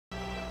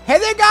Hey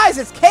there guys,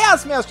 it's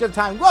ChaosMaelstrom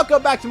time.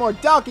 Welcome back to more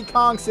Donkey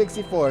Kong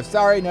 64.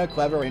 Sorry, no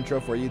clever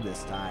intro for you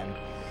this time.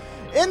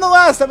 In the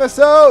last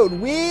episode,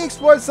 we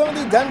explored some of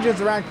the dungeons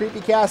around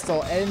Creepy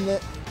Castle,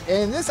 and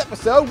in this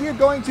episode, we are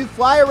going to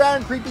fly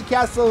around Creepy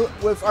Castle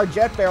with our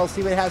jet barrel,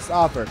 see what it has to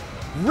offer.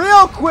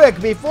 Real quick,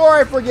 before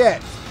I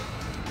forget,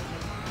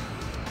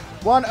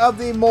 one of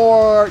the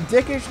more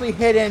dickishly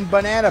hidden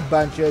banana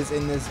bunches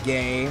in this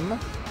game.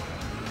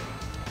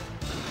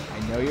 I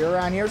know you're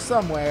around here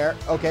somewhere.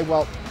 Okay,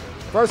 well,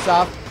 first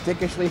off,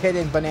 dickishly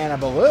hidden banana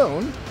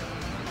balloon.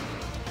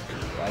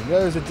 I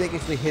know there's a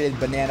dickishly hidden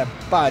banana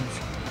bunch,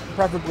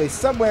 preferably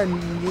somewhere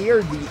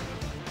near the...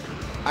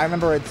 I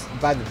remember it's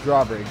by the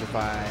drawbridge if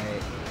I...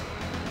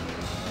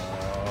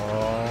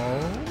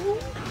 Oh...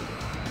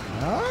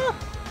 Huh?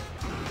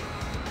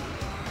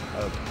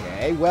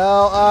 Okay,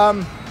 well,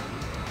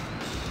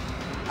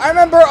 I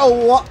remember a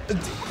lot...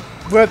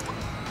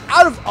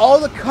 Out of all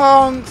the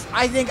Kongs,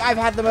 I think I've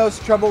had the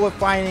most trouble with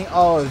finding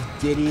all of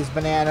Diddy's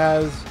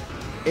bananas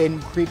in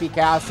Creepy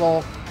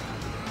Castle.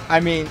 I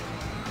mean,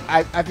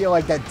 I feel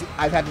like that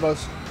I've had the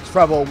most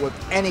trouble with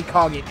any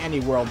Kong in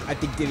any world. I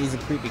think Diddy's in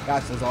Creepy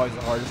Castle is always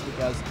the hardest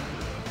because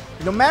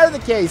no matter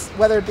the case,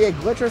 whether it be a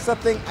glitch or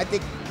something, I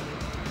think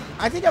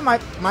I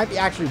might be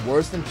actually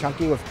worse than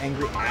Chunky with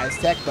Angry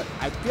Aztec, but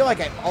I feel like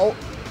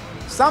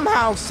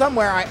somehow,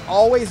 somewhere, I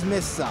always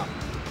miss some.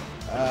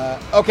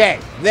 Okay,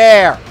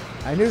 there!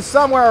 I knew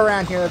somewhere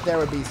around here that there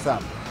would be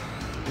some.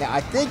 Now,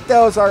 I think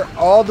those are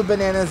all the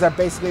bananas are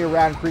basically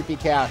around Creepy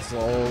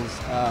Castles,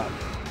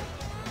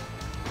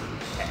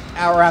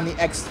 around the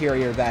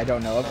exterior that I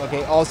don't know of.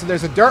 Okay, also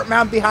there's a dirt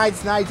mound behind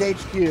Snide's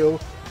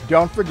HQ.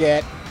 Don't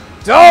forget.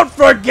 Don't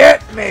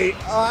forget me!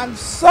 I'm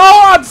so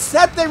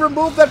upset they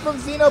removed that from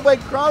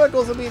Xenoblade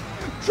Chronicles. I mean,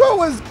 Tro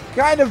was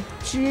kind of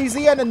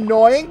cheesy and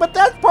annoying, but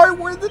that's part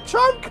where the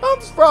charm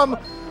comes from.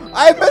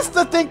 I missed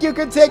to think you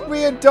could take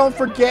me and don't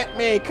forget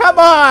me. Come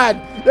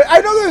on! I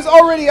know there's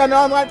already an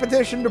online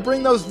petition to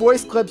bring those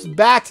voice clips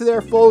back to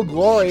their full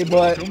glory,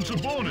 but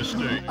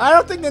I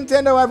don't think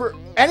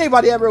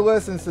anybody ever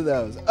listens to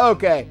those.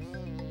 Okay.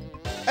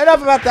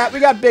 Enough about that.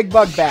 We got Big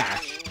Bug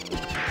Bash.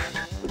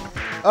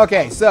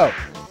 Okay, so,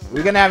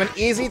 we're gonna have an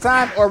easy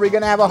time or are we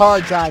gonna have a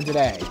hard time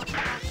today?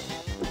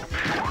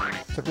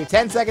 Took me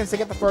 10 seconds to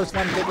get the first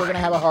one. I think we're gonna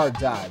have a hard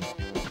time.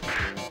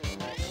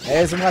 That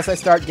is, unless I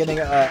start getting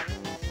a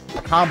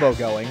combo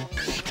going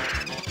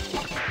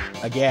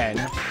again,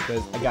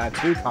 because I got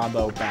a 2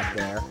 combo back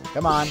there.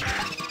 Come on.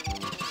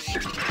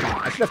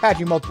 I should have had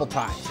you multiple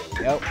times. There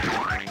we go.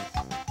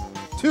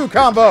 2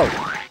 combo.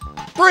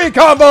 3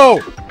 combo.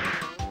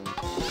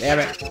 Damn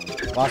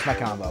it. Lost my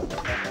combo.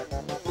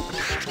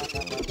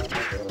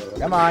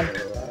 Come on.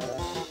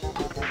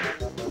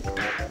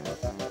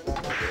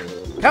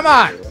 Come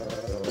on.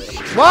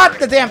 What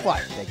the damn fly?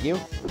 Thank you.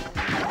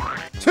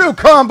 2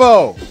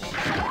 combo.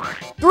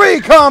 3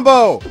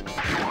 combo!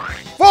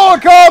 4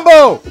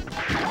 combo!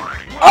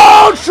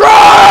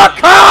 Ultra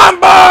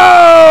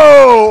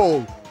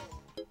combo!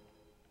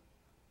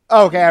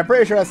 Okay, I'm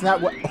pretty sure that's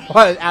not what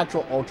an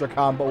actual ultra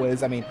combo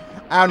is. I mean,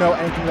 I don't know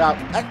anything about...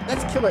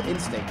 That's Killer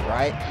Instinct,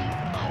 right?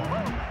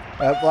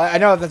 Well, I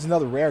know that's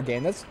another rare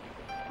game. That's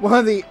one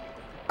of the...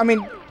 I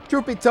mean,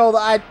 truth be told,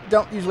 I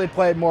don't usually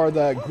play more of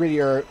the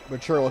grittier,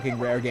 mature-looking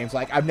rare games.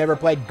 Like, I've never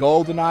played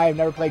GoldenEye, I've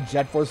never played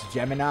Jet Force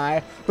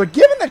Gemini. But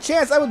given the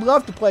chance, I would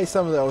love to play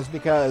some of those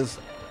because,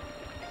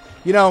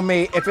 you know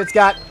me, if it's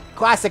got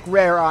classic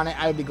rare on it,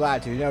 I would be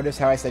glad to. Notice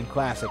how I said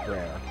classic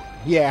rare.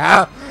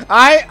 Yeah,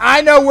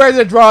 I know where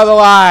to draw the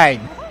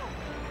line.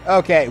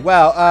 Okay,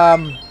 well,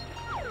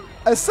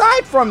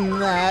 aside from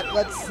that,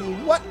 let's see,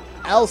 what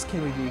else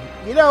can we do?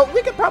 You know,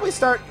 we could probably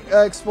start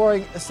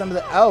exploring some of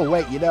the... Oh,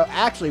 wait, you know,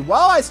 actually,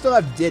 while I still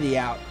have Diddy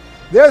out,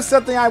 there's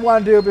something I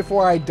want to do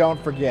before I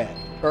don't forget.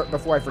 Or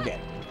before I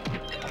forget.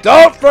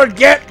 Don't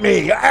forget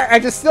me! I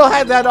just still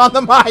have that on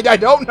the mind. I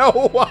don't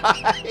know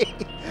why.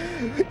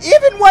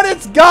 Even when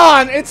it's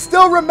gone, it's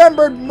still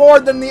remembered more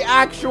than the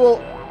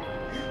actual...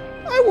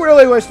 I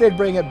really wish they'd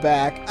bring it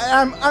back.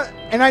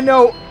 And I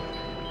know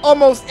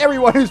almost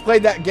everyone who's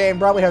played that game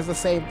probably has the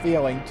same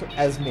feeling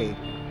as me.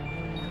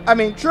 I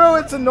mean, true,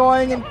 it's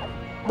annoying,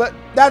 but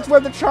that's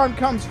where the charm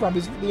comes from,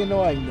 is the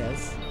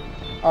annoyingness.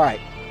 Alright.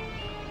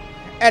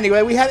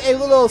 Anyway, we have a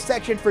little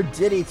section for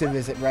Diddy to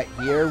visit right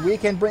here. We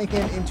can bring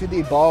him into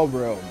the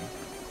ballroom.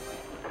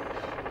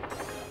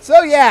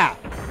 So, yeah.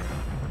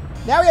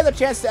 Now we have the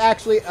chance to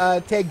actually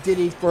take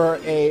Diddy for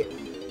a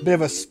bit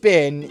of a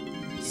spin.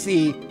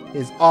 See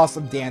his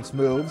awesome dance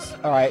moves.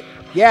 Alright.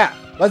 Yeah.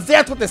 Let's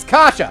dance with this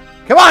Kasha.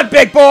 Come on,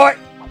 big boy.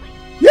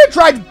 You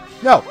tried...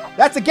 No.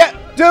 That's a get...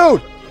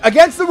 Dude.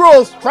 Against the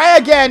rules, try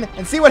again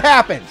and see what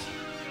happens.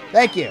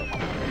 Thank you.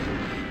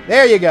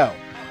 There you go.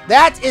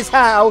 That is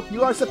how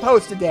you are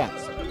supposed to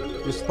dance.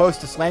 You're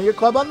supposed to slam your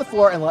club on the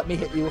floor and let me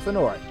hit you with an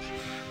orange.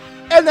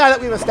 And now that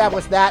we've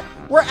established that,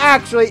 we're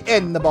actually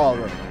in the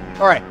ballroom.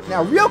 Alright,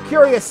 now real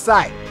curious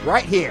sight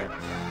right here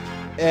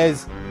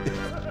is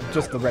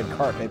just the red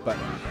carpet, but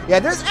yeah,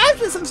 there's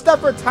actually some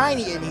stuff for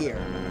Tiny in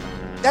here.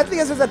 that's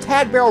because there's a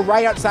tag barrel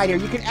right outside here.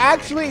 You can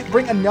actually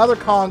bring another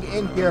Kong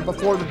in here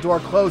before the door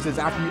closes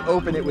after you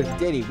open it with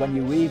Diddy when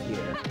you leave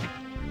here.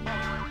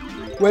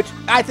 Which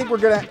I think we're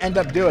going to end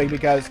up doing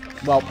because,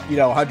 well, you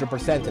know,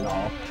 100% and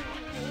all.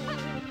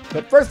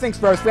 But first things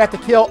first, we have to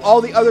kill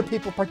all the other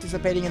people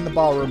participating in the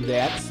ballroom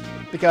dance.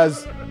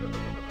 Because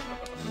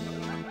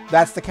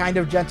that's the kind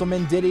of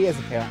gentleman Diddy is,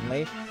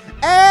 apparently.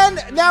 And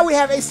now we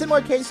have a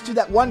similar case to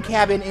that one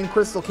cabin in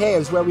Crystal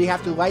Caves where we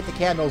have to light the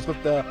candles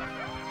with the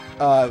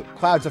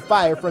clouds of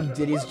fire from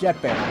Diddy's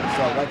jet barrel.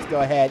 So let's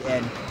go ahead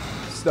and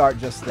start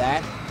just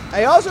that.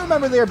 I also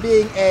remember there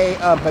being a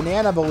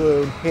banana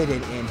balloon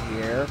hidden in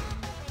here.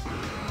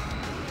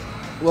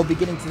 We'll be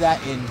getting to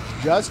that in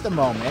just a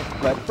moment.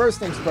 But first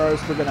things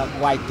first, we're going to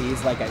light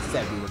these like I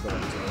said we were going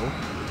to.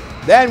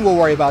 Then we'll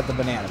worry about the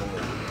banana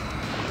balloon.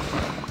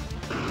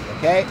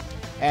 Okay?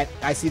 And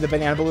I see the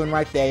banana balloon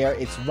right there.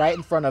 It's right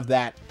in front of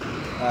that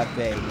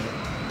thing.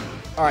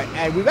 Alright,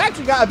 and we've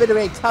actually got a bit of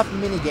a tough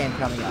minigame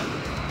coming up.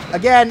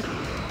 Again,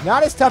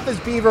 not as tough as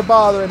Beaver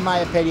Baller in my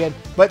opinion,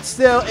 but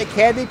still, it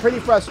can be pretty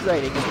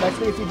frustrating,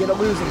 especially if you get a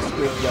losing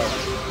streak going.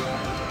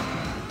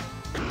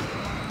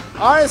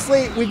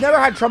 Honestly, we've never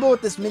had trouble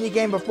with this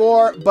minigame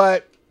before,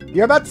 but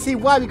you're about to see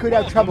why we could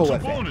have trouble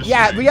with it.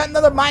 Yeah, we got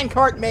another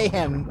minecart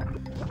mayhem.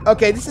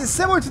 Okay, this is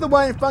similar to the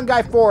one in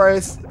Fungi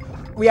Forest.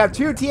 We have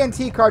 2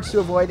 TNT carts to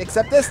avoid,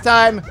 except this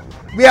time,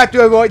 we have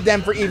to avoid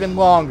them for even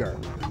longer.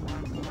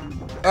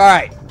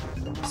 Alright,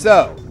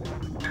 so,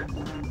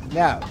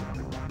 now,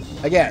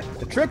 again,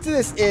 the trick to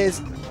this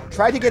is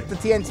try to get the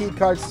TNT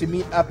carts to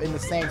meet up in the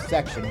same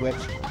section, which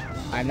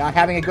I'm not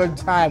having a good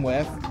time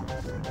with.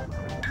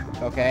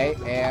 Okay,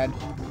 and,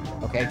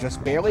 okay,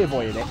 just barely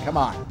avoided it. Come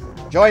on,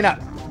 join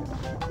up.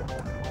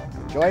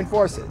 Join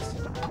forces.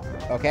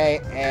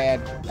 Okay,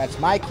 and that's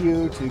my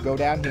cue to go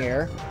down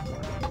here.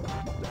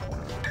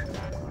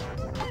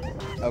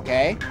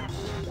 Okay.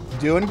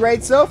 Doing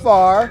great so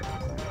far.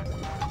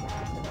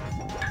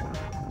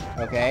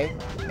 Okay.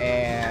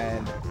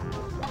 And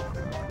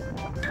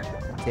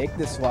take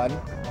this one.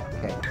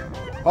 Okay.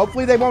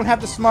 Hopefully they won't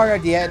have the smart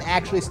idea and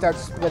actually start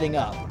splitting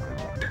up.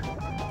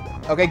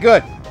 Okay,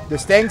 good. They're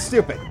staying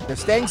stupid. They're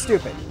staying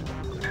stupid.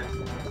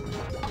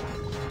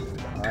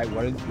 Alright,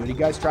 what are you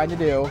guys trying to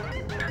do?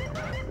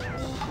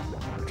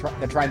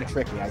 They're trying to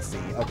trick me, I see.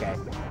 Okay.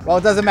 Well,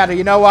 it doesn't matter.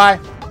 You know why?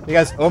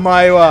 Because,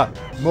 omae wa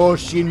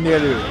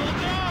moshineru.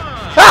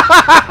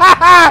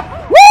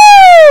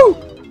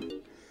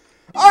 Woo!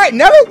 Alright,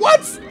 never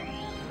once.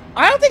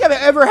 I don't think I've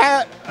ever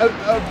had a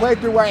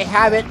playthrough where I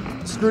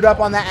haven't screwed up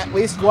on that at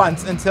least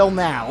once until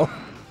now.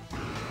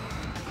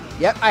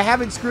 Yep, I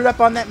haven't screwed up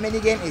on that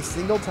minigame a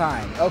single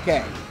time.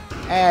 Okay.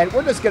 And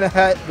we're just going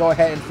to go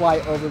ahead and fly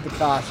over to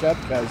Kasha,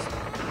 because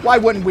why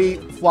wouldn't we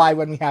fly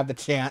when we have the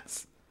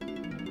chance?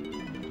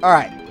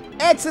 Alright.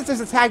 And since there's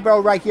a tag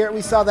barrel right here,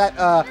 we saw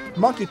that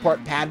monkey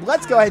port pad.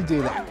 Let's go ahead and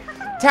do that.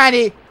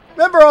 Tiny,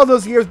 remember all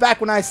those years back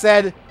when I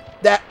said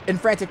that in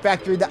Frantic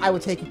Factory that I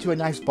would take you to a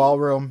nice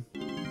ballroom?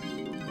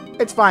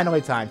 It's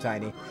finally time,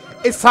 Tiny.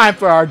 It's time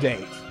for our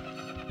date.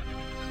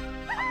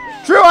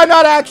 True, I'm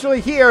not actually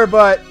here,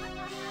 but...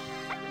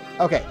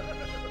 Okay.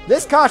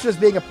 This Kasha's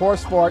being a poor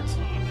sport.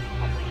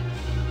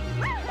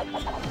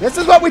 This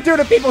is what we do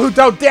to people who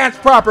don't dance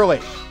properly.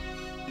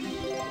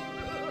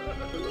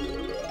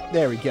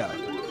 There we go.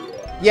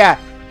 Yeah.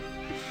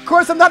 Of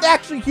course, I'm not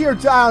actually here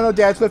to, I don't know,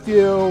 dance with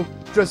you.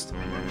 Just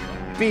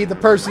be the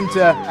person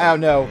to, I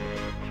don't know,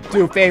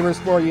 do favors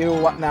for you,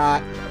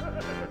 whatnot.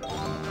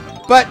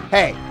 But,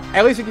 hey,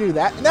 at least we can do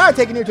that. And now I'm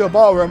taking you to a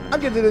ballroom. I'm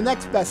going to do the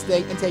next best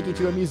thing and take you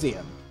to a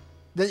museum.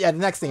 Yeah, the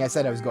next thing I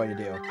said I was going to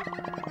do.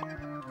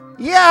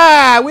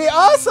 Yeah, we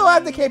also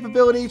have the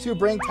capability to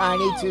bring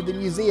Tiny to the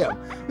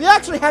museum. We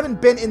actually haven't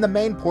been in the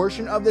main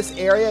portion of this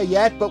area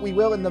yet, but we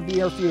will in the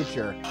near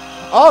future.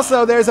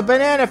 Also, there's a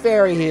banana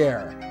fairy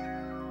here.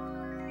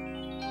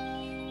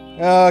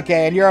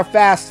 Okay, and you're a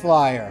fast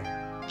flyer.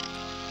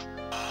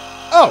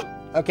 Oh,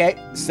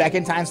 okay,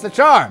 second time's the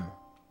charm.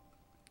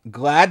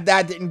 Glad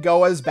that didn't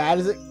go as bad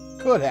as it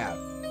could have.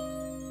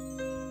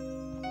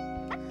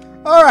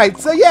 Alright,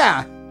 so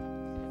yeah.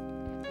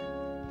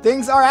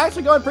 Things are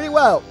actually going pretty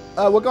well.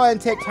 We'll go ahead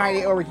and take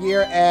Tiny over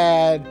here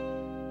and...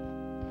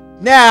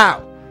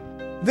 Now!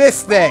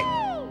 This thing!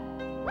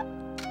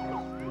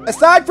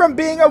 Aside from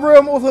being a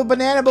room with a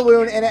banana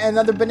balloon and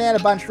another banana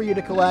bunch for you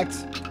to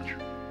collect,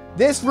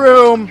 this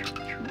room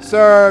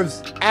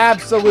serves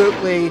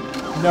absolutely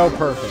no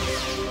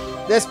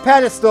purpose. This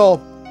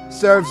pedestal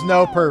serves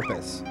no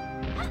purpose.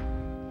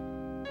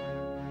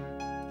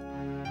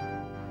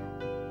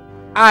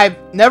 I've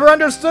never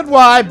understood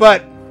why,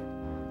 but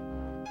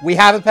we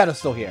have a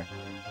pedestal here.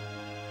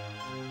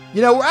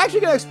 You know, we're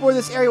actually going to explore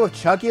this area with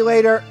Chunky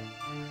later,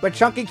 but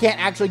Chunky can't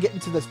actually get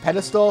into this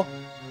pedestal.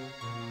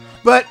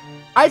 But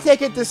I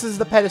take it this is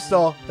the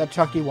pedestal that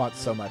Chunky wants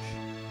so much.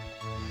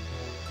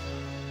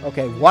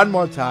 Okay, one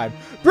more time.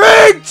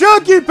 Bring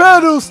Chunky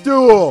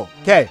pedestal!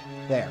 Okay,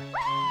 there.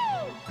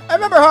 I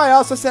remember how I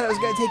also said I was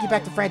going to take you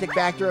back to Frantic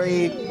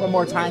Factory one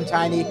more time,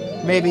 Tiny.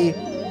 Maybe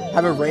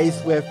have a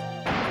race with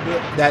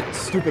that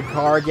stupid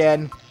car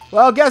again.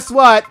 Well, guess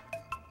what?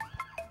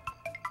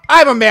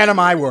 I'm a man of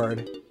my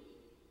word.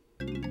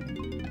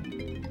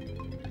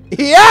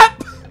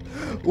 Yep!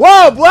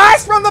 Whoa,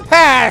 blast from the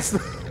past!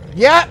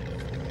 Yep.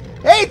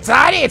 Hey,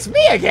 Tiny, it's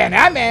me again.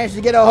 I managed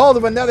to get a hold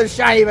of another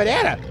shiny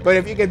banana. But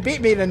if you can beat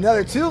me in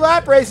another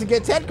 2-lap race and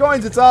get 10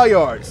 coins, it's all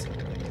yours.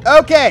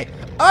 Okay.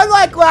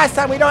 Unlike last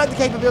time, we don't have the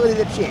capability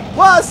to cheat.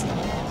 Plus,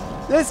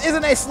 this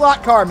isn't a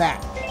slot car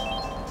match.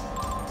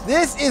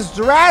 This is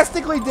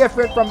drastically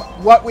different from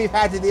what we've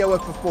had to deal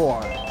with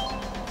before.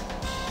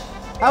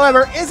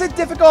 However, is it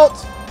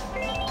difficult?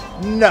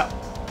 No.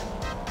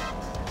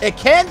 It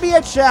can be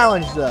a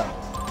challenge, though.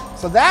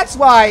 So that's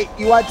why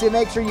you want to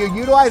make sure you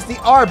utilize the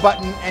R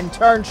button and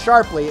turn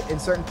sharply in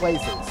certain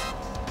places.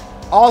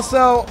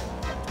 Also,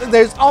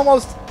 there's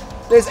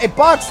a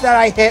box that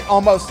I hit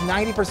almost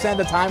 90% of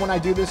the time when I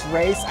do this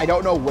race. I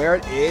don't know where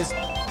it is.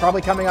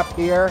 Probably coming up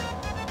here.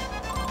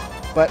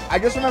 But I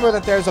just remember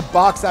that there's a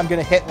box I'm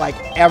going to hit like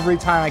every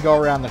time I go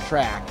around the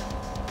track.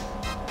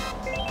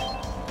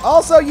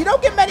 Also, you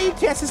don't get many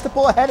chances to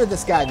pull ahead of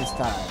this guy this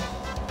time.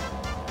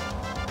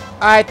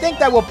 I think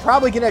that we'll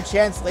probably get a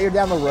chance later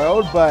down the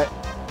road, but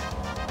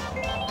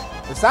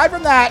aside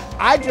from that,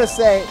 I just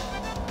say,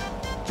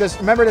 just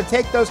remember to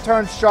take those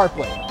turns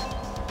sharply.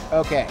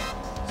 Okay,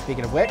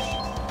 speaking of which.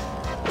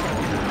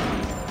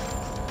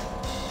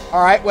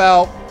 Alright,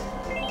 well,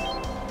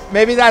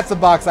 maybe that's the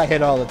box I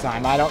hit all the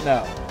time. I don't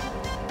know.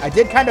 I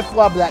did kind of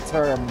flub that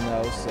term,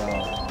 though, so.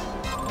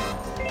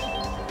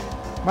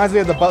 Reminds me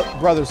of the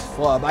Brothers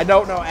Flub. I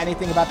don't know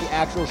anything about the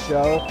actual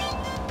show.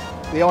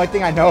 The only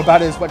thing I know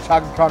about it is what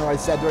Chocolate Conroy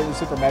said during the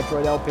Super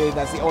Metroid LP.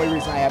 That's the only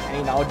reason I have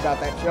any knowledge about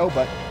that show,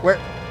 but where...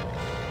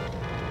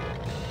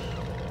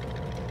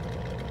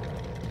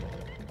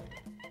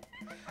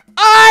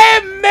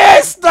 I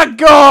missed the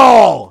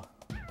goal!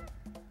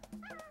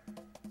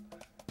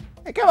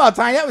 Hey, come on,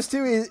 Tiny. That was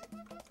too easy.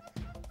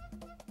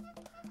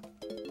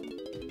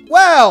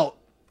 Well,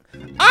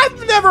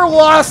 I've never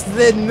lost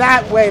in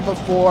that way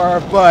before,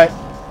 but...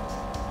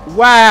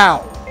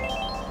 Wow.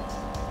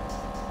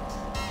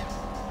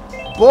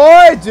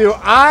 Boy, do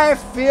I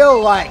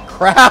feel like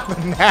crap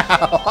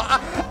now.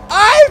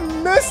 I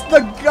missed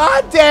the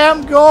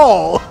goddamn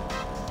goal.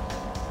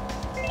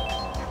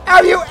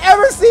 Have you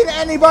ever seen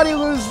anybody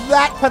lose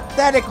that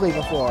pathetically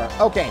before?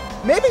 Okay,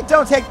 maybe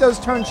don't take those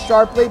turns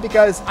sharply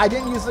because I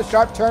didn't use the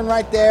sharp turn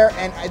right there,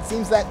 and it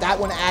seems that that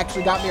one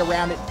actually got me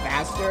around it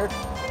faster.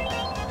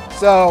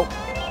 So,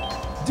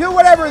 do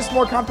whatever is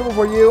more comfortable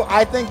for you.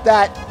 I think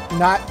that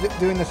not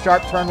doing the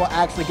sharp turn will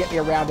actually get me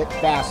around it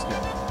faster.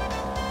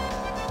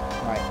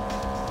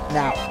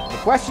 Now, the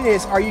question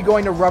is, are you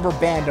going to rubber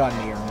band on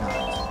me or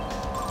not?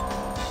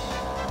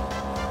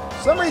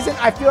 For some reason,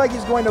 I feel like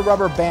he's going to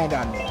rubber band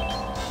on me.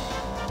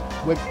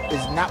 Which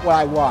is not what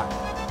I want.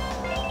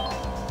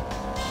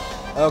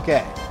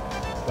 Okay.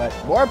 But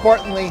more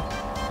importantly,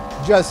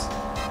 just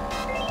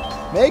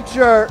make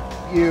sure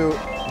you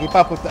keep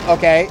up with the...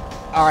 Okay.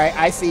 Alright,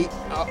 I see.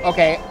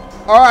 Okay.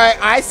 Alright,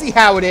 I see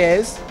how it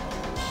is.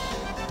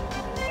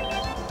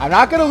 I'm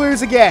not going to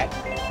lose again.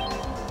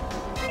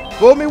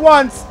 Fool me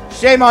once.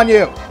 Shame on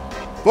you.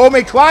 Fool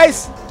me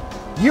twice,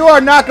 you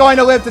are not going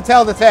to live to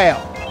tell the tale.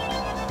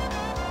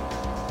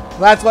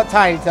 That's what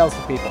Tiny tells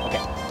the people.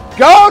 Okay.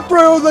 Go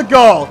through the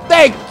goal.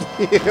 Thank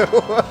you.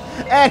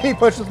 And he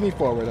pushes me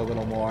forward a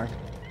little more.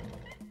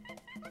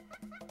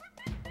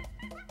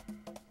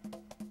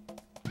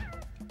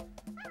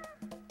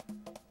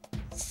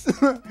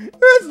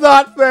 It's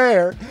not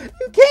fair.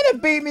 You can't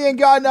have beat me and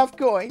got enough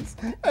coins.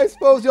 I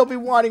suppose you'll be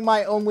wanting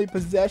my only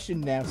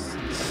possession now.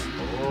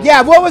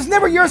 Yeah, well, it was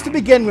never yours to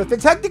begin with. It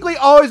technically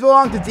always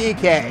belonged to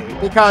DK,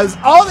 because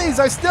all these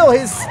are still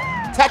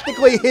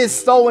technically his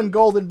stolen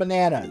golden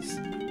bananas.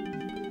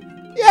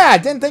 Yeah,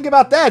 didn't think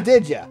about that,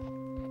 did ya?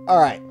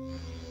 Alright.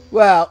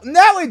 Well,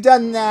 now we've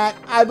done that,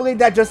 I believe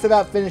that just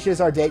about finishes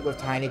our date with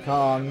Tiny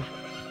Kong.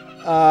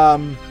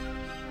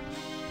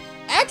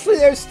 Actually,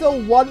 there's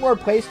still one more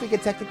place we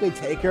could technically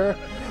take her,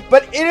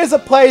 but it is a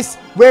place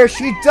where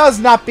she does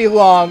not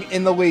belong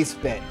in the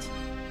least bit.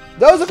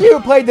 Those of you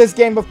who played this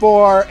game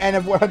before and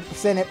have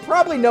seen it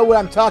probably know what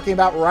I'm talking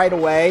about right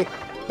away.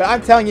 But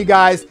I'm telling you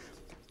guys,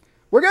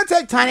 we're going to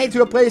take Tiny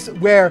to a place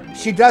where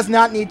she does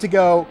not need to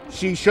go.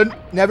 She should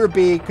never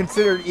be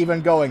considered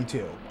even going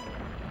to.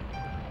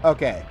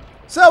 Okay.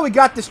 So we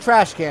got this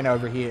trash can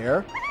over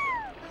here.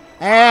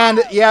 And,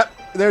 yep,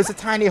 there's a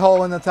tiny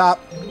hole in the top.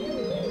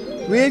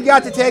 We've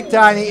got to take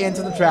Tiny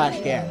into the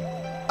trash can.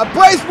 A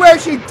place where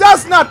she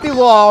does not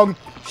belong.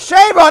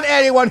 Shame on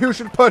anyone who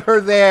should put her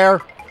there.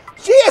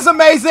 She is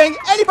amazing!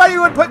 Anybody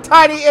who would put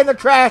Tiny in a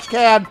trash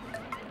can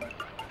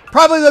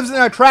probably lives in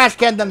a trash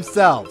can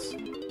themselves.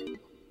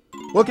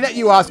 Looking at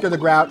you, Oscar the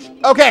Grouch.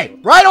 Okay,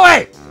 right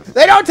away!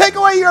 They don't take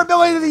away your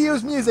ability to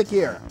use music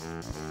here.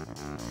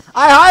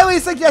 I highly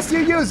suggest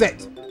you use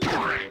it.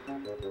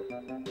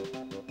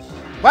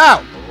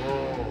 Wow.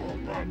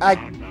 I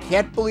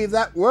can't believe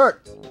that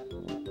worked.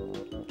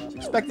 I was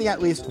expecting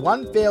at least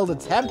one failed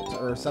attempt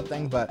or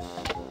something, but...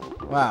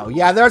 Wow,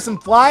 yeah, there are some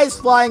flies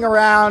flying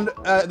around.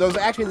 Those are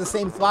actually the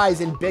same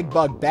flies in Big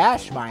Bug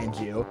Bash, mind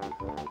you.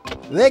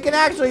 They can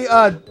actually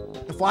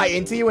fly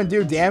into you and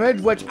do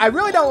damage, which I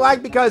really don't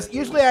like because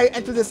usually I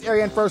enter this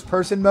area in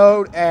first-person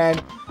mode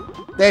and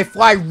they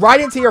fly right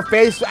into your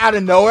face out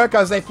of nowhere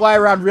because they fly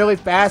around really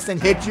fast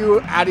and hit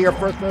you out of your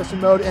first-person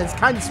mode, and it's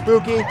kind of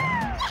spooky.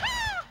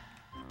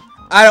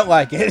 I don't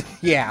like it.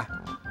 Yeah.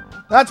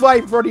 That's why I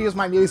prefer to use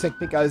my music,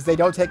 because they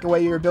don't take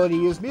away your ability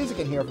to use music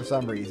in here for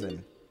some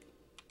reason.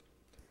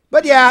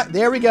 But yeah,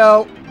 there we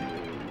go.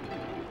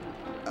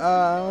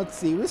 Let's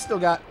see. We still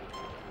got...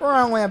 We're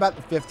only about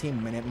the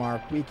 15-minute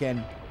mark. We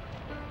can...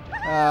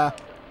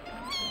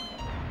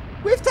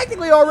 We've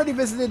technically already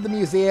visited the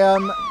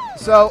museum.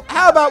 So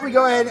how about we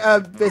go ahead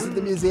and visit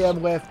the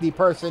museum with the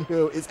person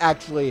who is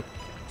actually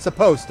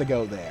supposed to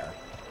go there.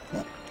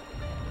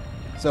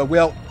 So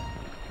we'll...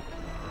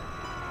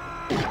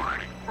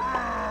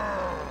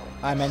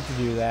 I meant to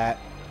do that.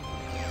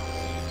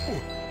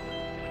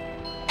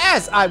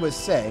 As I was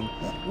saying,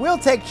 we'll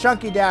take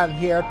Chunky down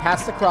here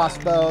past the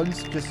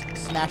crossbones. Just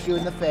smash you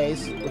in the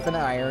face with an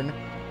iron.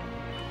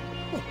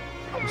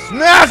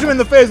 Smash him in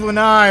the face with an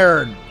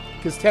iron!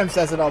 Because Tim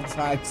says it all the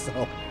time,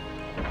 so...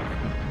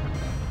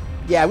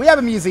 Yeah, we have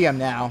a museum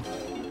now.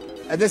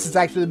 This is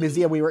actually the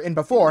museum we were in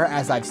before,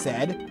 as I've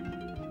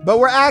said. But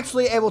we're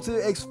actually able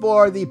to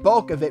explore the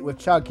bulk of it with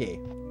Chunky.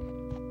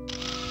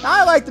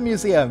 I like the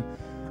museum.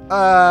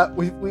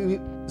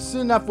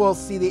 Soon enough we'll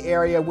see the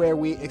area where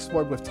we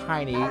explored with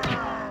Tiny.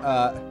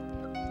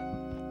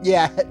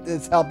 Yeah,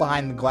 it's held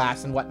behind the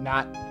glass and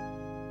whatnot.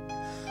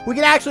 We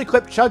can actually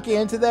clip Chunky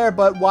into there,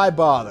 but why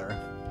bother?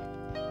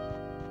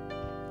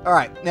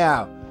 Alright,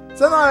 now,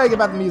 something I like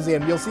about the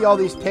museum, you'll see all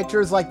these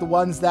pictures like the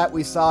ones that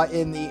we saw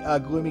in the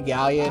Gloomy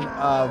Galleon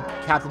of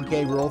Captain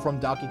K. Rool from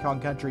Donkey Kong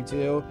Country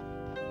 2.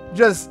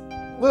 Just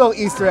little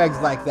Easter eggs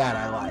like that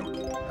I like.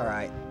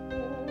 Alright.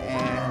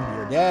 And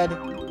you're dead.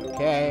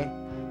 Okay.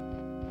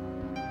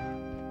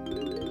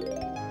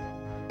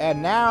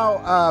 And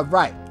now,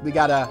 right, we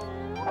gotta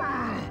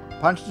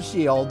punch the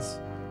shields.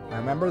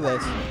 Remember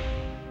this.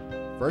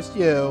 First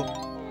you,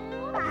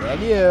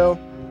 then you,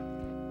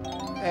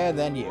 and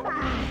then you.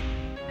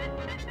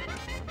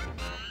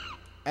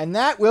 And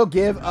that will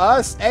give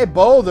us a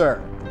boulder,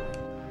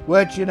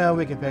 which, you know,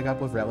 we can pick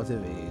up with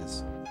relative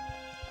ease.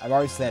 I've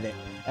already said it.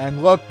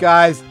 And look,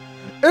 guys,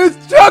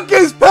 it's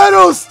Chunky's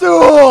pedal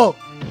stool!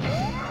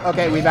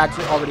 Okay, we've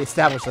actually already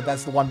established that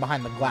that's the one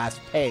behind the glass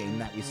pane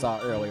that you saw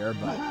earlier,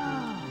 but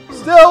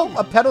still,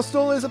 a pedal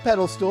stool is a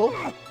pedal stool.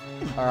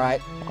 Alright.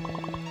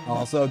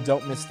 Also,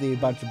 don't miss the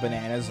bunch of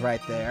bananas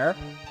right there.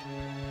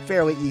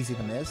 Fairly easy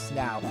to miss.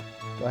 Now,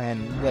 go ahead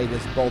and lay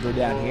this boulder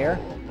down here.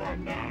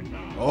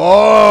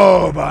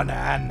 Oh,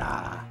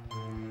 banana!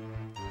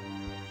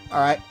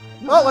 Alright.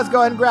 Well, let's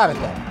go ahead and grab it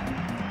then.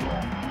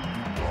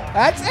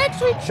 That's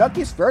actually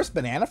Chunky's first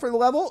banana for the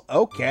level?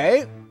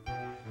 Okay.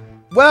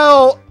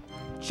 Well,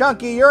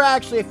 Chunky, you're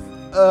actually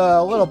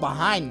a little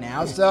behind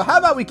now, so how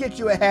about we get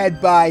you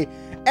ahead by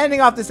ending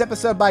off this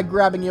episode by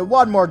grabbing you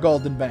one more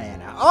golden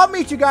banana. I'll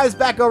meet you guys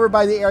back over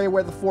by the area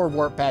where the 4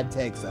 warp pad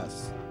takes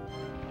us.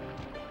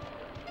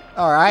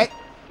 Alright,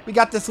 we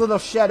got this little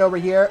shed over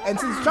here, and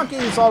since Chunky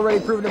has already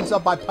proven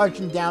himself by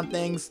punching down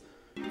things,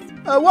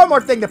 one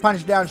more thing to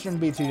punch down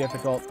shouldn't be too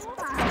difficult.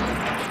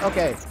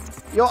 Okay,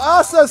 you'll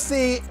also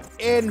see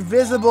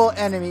invisible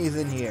enemies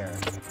in here.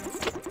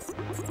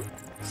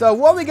 So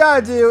what we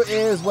gotta do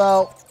is,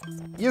 well,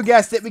 you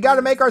guessed it, we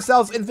gotta make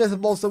ourselves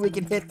invisible so we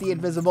can hit the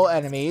invisible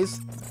enemies.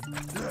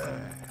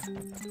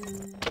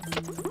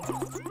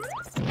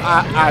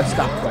 I've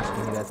stopped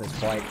questioning it at this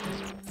point.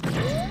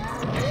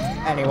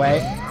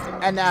 Anyway,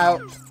 and now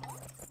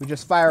we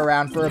just fire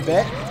around for a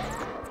bit.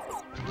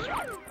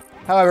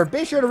 However,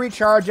 be sure to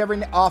recharge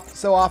every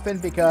so often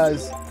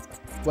because,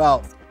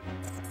 well,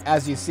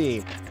 as you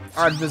see,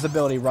 our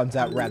invisibility runs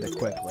out rather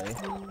quickly.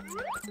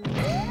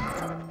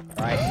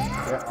 Alright,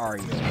 where are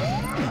you?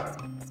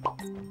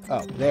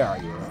 Oh, there are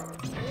you.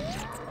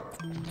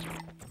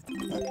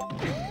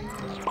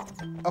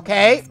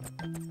 Okay.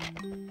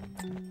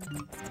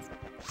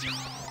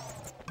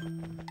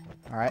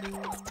 Alright.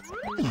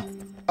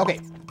 Okay,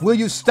 will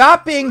you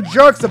stop being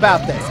jerks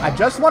about this? I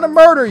just want to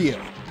murder you.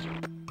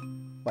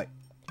 Wait.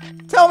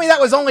 Tell me that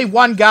was only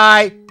one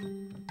guy.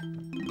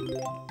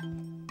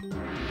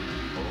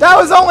 That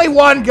was only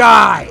one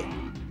guy.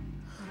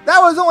 That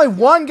was only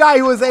one guy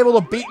who was able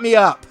to beat me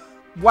up.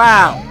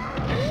 Wow.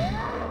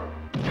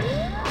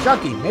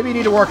 Chunky, maybe you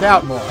need to work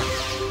out more.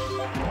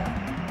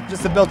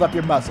 Just to build up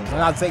your muscles. I'm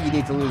not saying you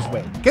need to lose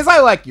weight, because I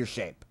like your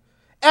shape.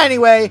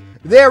 Anyway,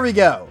 there we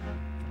go.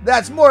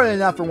 That's more than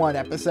enough for one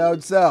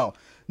episode, so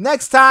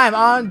next time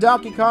on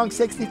Donkey Kong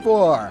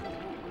 64,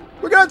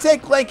 we're going to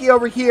take Clanky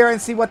over here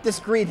and see what this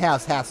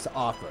greenhouse has to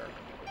offer.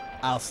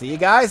 I'll see you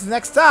guys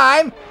next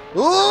time.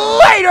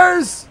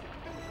 Laters!